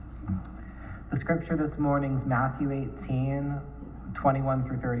The scripture this morning is Matthew 18, 21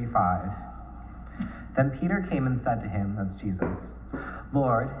 through 35. Then Peter came and said to him, that's Jesus,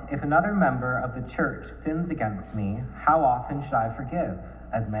 "Lord, if another member of the church sins against me, how often should I forgive?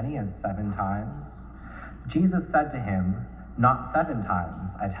 As many as 7 times?" Jesus said to him, "Not 7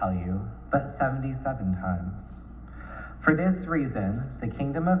 times, I tell you, but 77 times. For this reason, the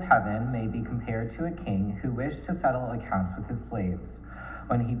kingdom of heaven may be compared to a king who wished to settle accounts with his slaves.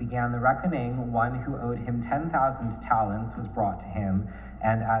 When he began the reckoning, one who owed him 10,000 talents was brought to him,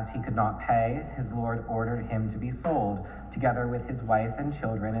 and as he could not pay, his lord ordered him to be sold, together with his wife and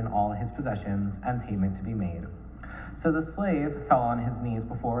children and all his possessions, and payment to be made. So the slave fell on his knees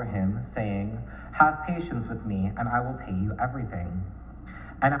before him, saying, 'Have patience with me, and I will pay you everything.'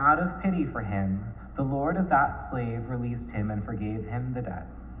 And out of pity for him, the lord of that slave released him and forgave him the debt.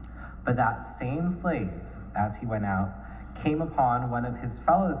 But that same slave, as he went out, came upon one of his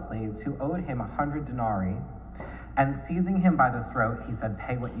fellow slaves who owed him 100 denarii, and seizing him by the throat, he said,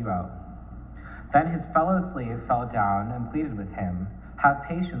 'Pay what you owe.' Then his fellow slave fell down and pleaded with him, 'Have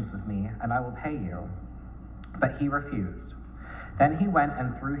patience with me, and I will pay you.' But he refused. Then he went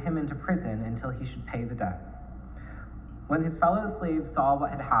and threw him into prison until he should pay the debt. When his fellow slaves saw what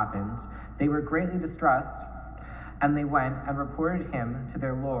had happened, they were greatly distressed, and they went and reported to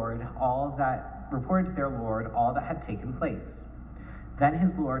their lord all that had taken place. Then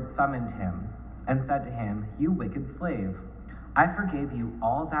his lord summoned him and said to him, 'You wicked slave, I forgave you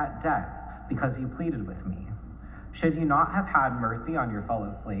all that debt because you pleaded with me. Should you not have had mercy on your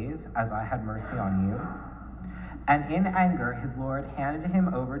fellow slave as I had mercy on you?' And in anger, his lord handed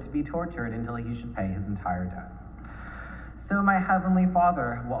him over to be tortured until he should pay his entire debt. So my heavenly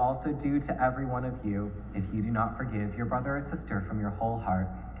Father will also do to every one of you if you do not forgive your brother or sister from your whole heart."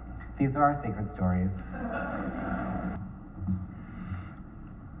 These are our sacred stories.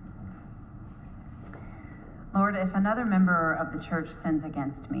 Lord, if another member of the church sins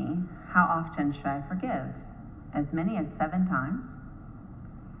against me, how often should I forgive? As many as 7 times?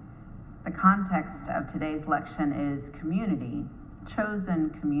 The context of today's lection is community, chosen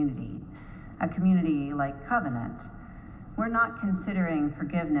community, a community like covenant. We're not considering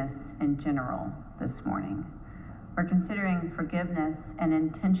forgiveness in general this morning. We're considering forgiveness an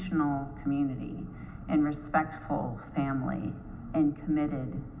intentional community, in respectful family, in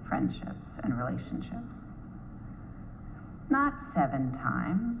committed friendships and relationships. Not 7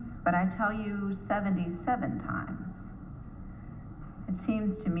 times, but I tell you 77 times. It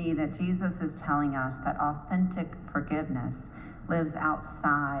seems to me that Jesus is telling us that authentic forgiveness lives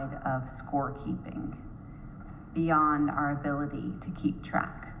outside of scorekeeping, beyond our ability to keep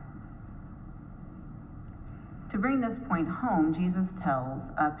track. To bring this point home, Jesus tells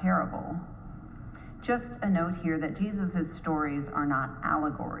a parable. Just a note here that Jesus' stories are not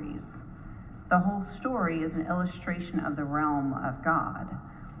allegories. The whole story is an illustration of the realm of God.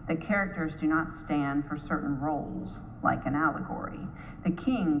 The characters do not stand for certain roles, like an allegory. The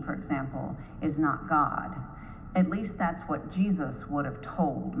king, for example, is not God. At least that's what Jesus would have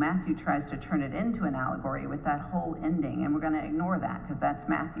told. Matthew tries to turn it into an allegory with that whole ending, and we're going to ignore that because that's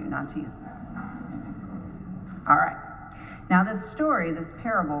Matthew, not Jesus. All right. Now this story, this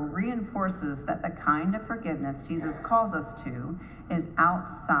parable, reinforces that the kind of forgiveness Jesus calls us to is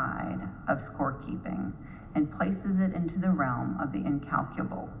outside of scorekeeping and places it into the realm of the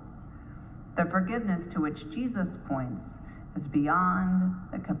incalculable. The forgiveness to which Jesus points is beyond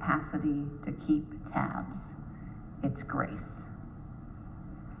the capacity to keep tabs. It's grace.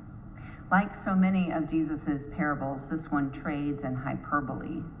 Like so many of Jesus' parables, this one trades in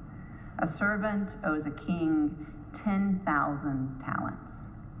hyperbole. A servant owes a king 10,000 talents.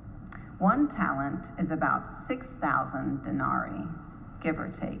 1 talent is about 6,000 denarii, give or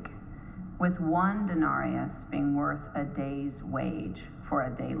take, with 1 denarius being worth a day's wage for a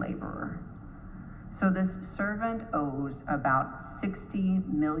day laborer. So this servant owes about 60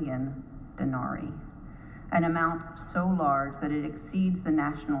 million denarii, an amount so large that it exceeds the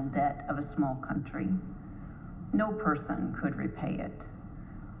national debt of a small country. No person could repay it.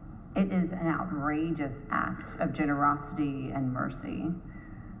 It is an outrageous act of generosity and mercy.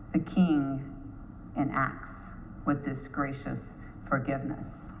 The king enacts with this gracious forgiveness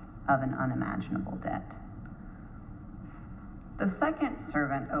of an unimaginable debt. The second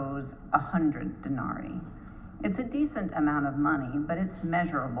servant owes 100 denarii. It's a decent amount of money, but it's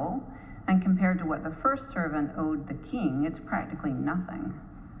measurable, and compared to what the first servant owed the king, it's practically nothing.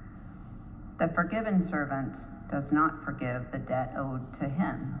 The forgiven servant does not forgive the debt owed to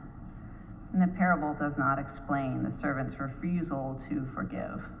him. And the parable does not explain the servant's refusal to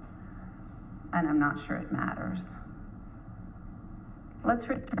forgive. And I'm not sure it matters. Let's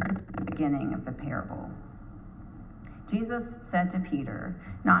return to the beginning of the parable. Jesus said to Peter,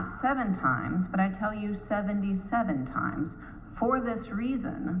 "Not 7 times, but I tell you 77 times, for this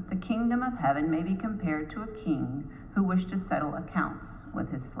reason the kingdom of heaven may be compared to a king who wished to settle accounts with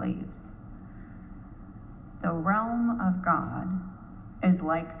his slaves." The realm of God is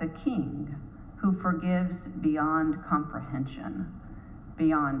like the king who forgives beyond comprehension,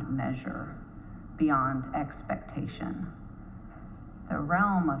 beyond measure, beyond expectation. The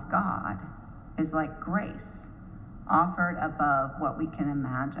realm of God is like grace, offered above what we can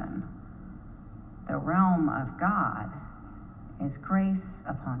imagine. The realm of God is grace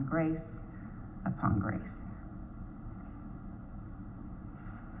upon grace upon grace.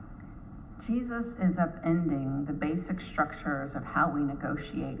 Jesus is upending the basic structures of how we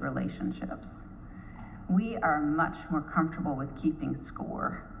negotiate relationships. We are much more comfortable with keeping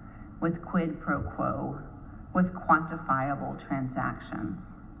score, with quid pro quo, with quantifiable transactions.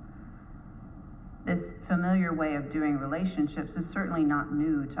 This familiar way of doing relationships is certainly not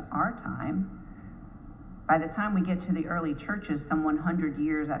new to our time. By the time we get to the early churches, some 100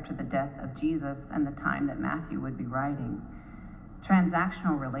 years after the death of Jesus and the time that Matthew would be writing,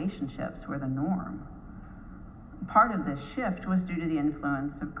 transactional relationships were the norm. Part of this shift was due to the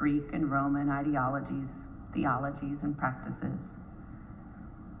influence of Greek and Roman ideologies, theologies, and practices.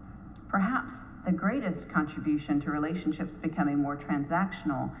 Perhaps the greatest contribution to relationships becoming more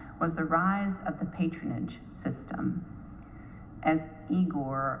transactional was the rise of the patronage system. As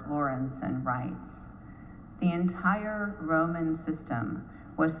Igor Lorenzen writes, the entire Roman system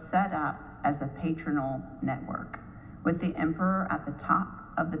was set up as a patronal network, with the emperor at the top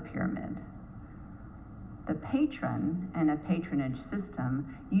of the pyramid. The patron in a patronage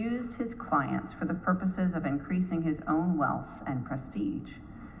system used his clients for the purposes of increasing his own wealth and prestige.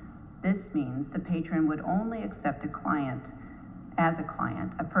 This means the patron would only accept a client,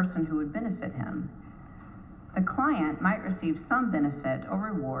 a person who would benefit him. The client might receive some benefit or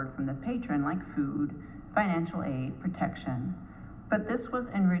reward from the patron, like food, financial aid, protection, but this was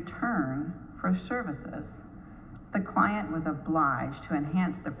in return for services. The client was obliged to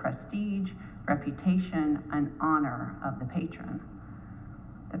enhance the prestige, reputation, and honor of the patron.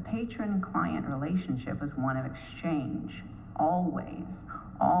 The patron-client relationship was one of exchange, always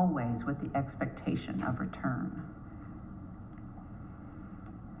with the expectation of return.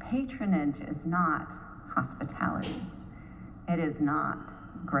 Patronage is not hospitality. It is not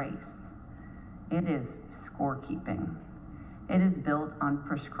grace. It is scorekeeping. It is built on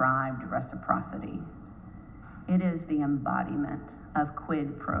prescribed reciprocity. It is the embodiment of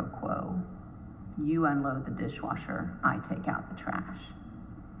quid pro quo. You unload the dishwasher, I take out the trash.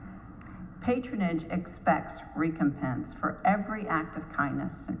 Patronage expects recompense for every act of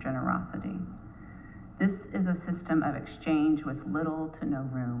kindness or generosity. This is a system of exchange with little to no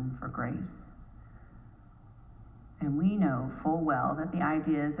room for grace. And we know full well that the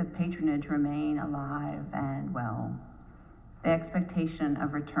ideas of patronage remain alive and well. The expectation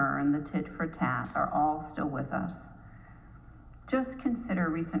of return, the tit for tat, are all still with us. Just consider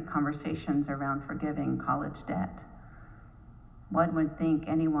recent conversations around forgiving college debt. One would think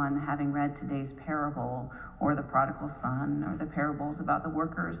anyone having read today's parable, or the prodigal son, or the parables about the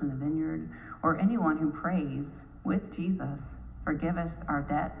workers in the vineyard, or anyone who prays with Jesus, "Forgive us our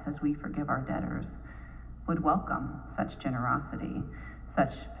debts as we forgive our debtors," would welcome such generosity,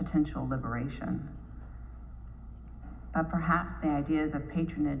 such potential liberation. But perhaps the ideas of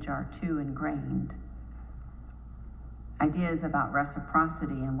patronage are too ingrained. Ideas about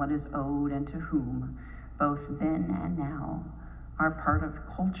reciprocity and what is owed and to whom, both then and now, are part of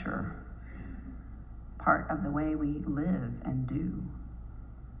culture, part of the way we live and do.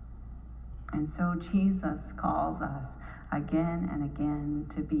 And so Jesus calls us again and again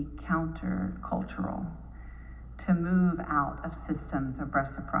to be countercultural, to move out of systems of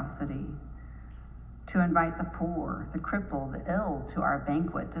reciprocity, to invite the poor, the crippled, the ill to our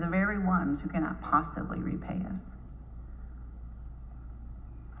banquet, to the very ones who cannot possibly repay us.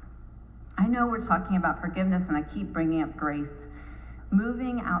 I know we're talking about forgiveness, and I keep bringing up grace.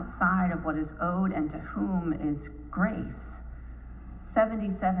 Moving outside of what is owed and to whom is grace.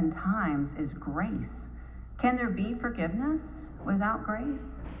 77 times is grace. Can there be forgiveness without grace?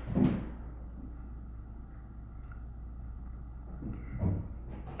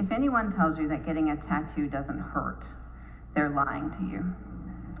 If anyone tells you that getting a tattoo doesn't hurt, they're lying to you.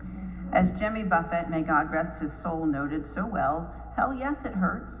 As Jimmy Buffett, may God rest his soul, noted so well, hell yes, it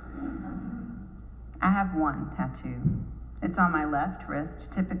hurts. I have one tattoo. It's on my left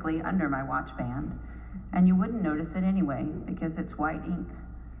wrist, typically under my watch band, and you wouldn't notice it anyway because it's white ink.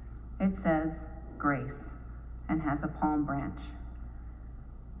 It says grace and has a palm branch.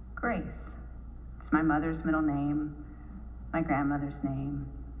 Grace. It's my mother's middle name, my grandmother's name,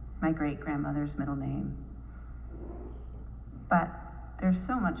 my great-grandmother's middle name. But there's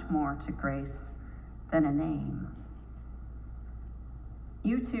so much more to grace than a name.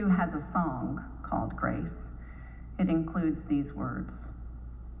 U2 has a song called Grace. It includes these words.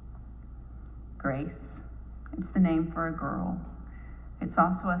 Grace, it's the name for a girl. It's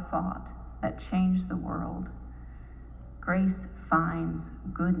also a thought that changed the world. Grace finds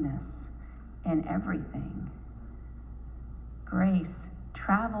goodness in everything. Grace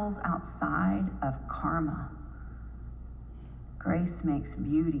travels outside of karma. Grace makes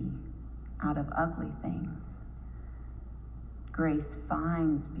beauty out of ugly things. Grace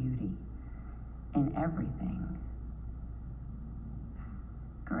finds beauty in everything.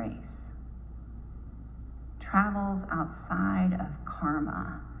 Grace travels outside of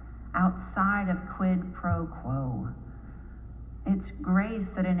karma, outside of quid pro quo. It's grace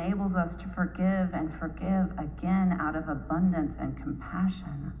that enables us to forgive and forgive again out of abundance and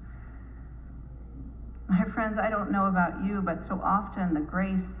compassion. My friends, I don't know about you, but so often the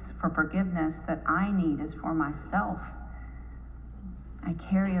grace for forgiveness that I need is for myself. I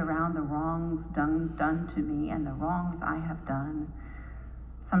carry around the wrongs done to me and the wrongs I have done.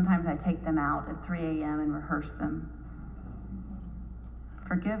 Sometimes I take them out at 3 a.m. and rehearse them.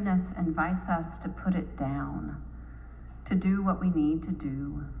 Forgiveness invites us to put it down, to do what we need to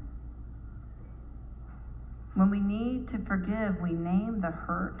do. When we need to forgive, we name the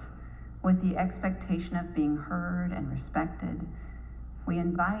hurt with the expectation of being heard and respected. We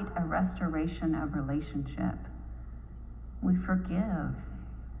invite a restoration of relationship. We forgive.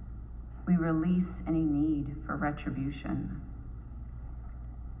 We release any need for retribution.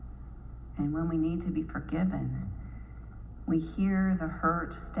 And when we need to be forgiven, we hear the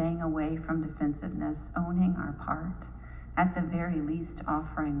hurt, staying away from defensiveness, owning our part, at the very least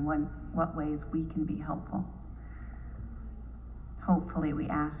offering what ways we can be helpful. Hopefully we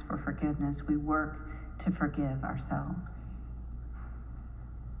ask for forgiveness. We work to forgive ourselves.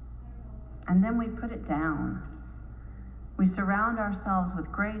 And then we put it down. We surround ourselves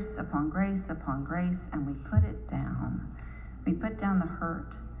with grace upon grace upon grace, and we put it down. We put down the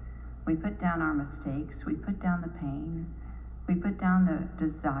hurt. We put down our mistakes. We put down the pain. We put down the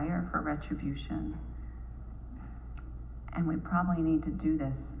desire for retribution. And we probably need to do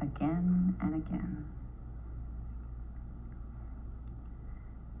this again and again.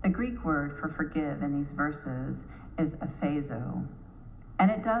 The Greek word for forgive in these verses is aphazo. And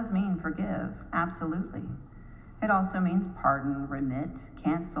it does mean forgive, absolutely. It also means pardon, remit,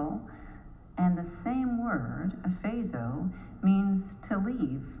 cancel. And the same word, aphazo, means to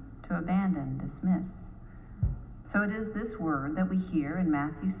leave, to abandon, dismiss. So it is this word that we hear in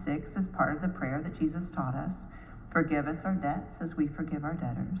Matthew 6 as part of the prayer that Jesus taught us. Forgive us our debts as we forgive our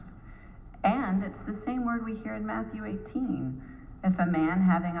debtors. And it's the same word we hear in Matthew 18. If a man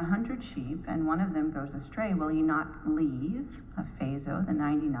having 100 sheep and one of them goes astray, will he not leave, aphazo, the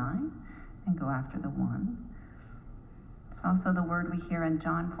 99, and go after the one? It's also the word we hear in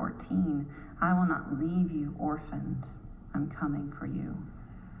John 14. I will not leave you orphaned. I'm coming for you.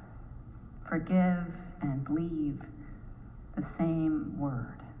 Forgive and leave, the same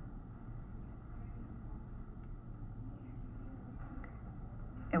word.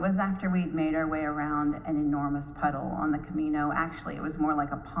 It was after we'd made our way around an enormous puddle on the Camino. Actually, it was more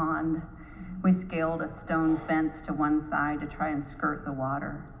like a pond. We scaled a stone fence to one side to try and skirt the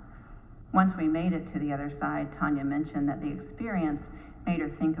water. Once we made it to the other side, Tanya mentioned that the experience made her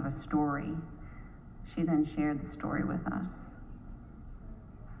think of a story. She then shared the story with us.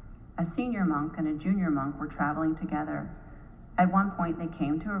 A senior monk and a junior monk were traveling together. At one point, they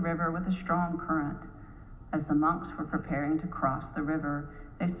came to a river with a strong current. As the monks were preparing to cross the river,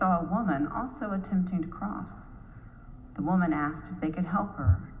 they saw a woman also attempting to cross. The woman asked if they could help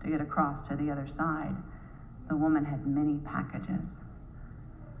her to get across to the other side. The woman had many packages.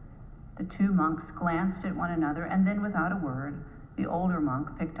 The two monks glanced at one another, and then without a word, the older monk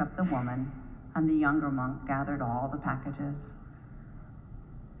picked up the woman, and the younger monk gathered all the packages.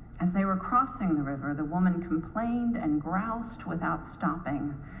 As they were crossing the river, the woman complained and groused without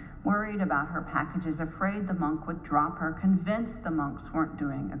stopping, worried about her packages, afraid the monk would drop her, convinced the monks weren't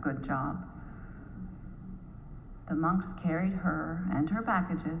doing a good job. The monks carried her and her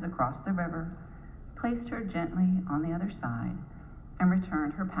packages across the river, placed her gently on the other side, and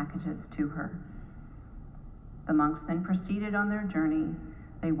returned her packages to her. The monks then proceeded on their journey.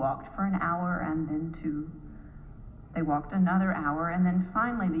 They walked for an hour and then two. They walked another hour, and then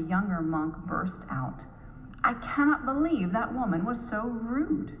finally the younger monk burst out. I cannot believe that woman was so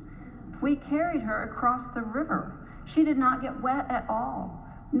rude. We carried her across the river. She did not get wet at all.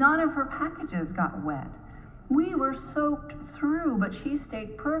 None of her packages got wet. We were soaked through, but she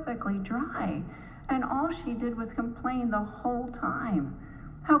stayed perfectly dry. And all she did was complain the whole time.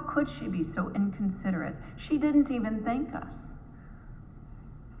 How could she be so inconsiderate? She didn't even thank us.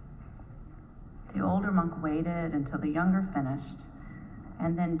 The older monk waited until the younger finished,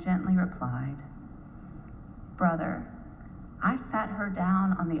 and then gently replied, "Brother, I sat her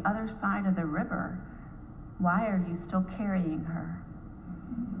down on the other side of the river. Why are you still carrying her?"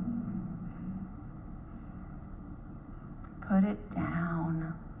 Put it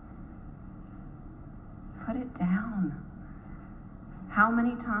down. Put it down. How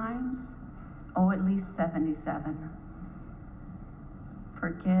many times? Oh, at least 77.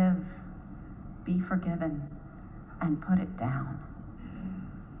 Forgive, be forgiven, and put it down.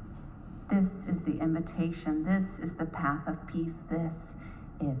 This is the invitation. This is the path of peace. This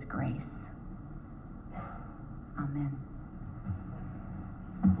is grace. Amen.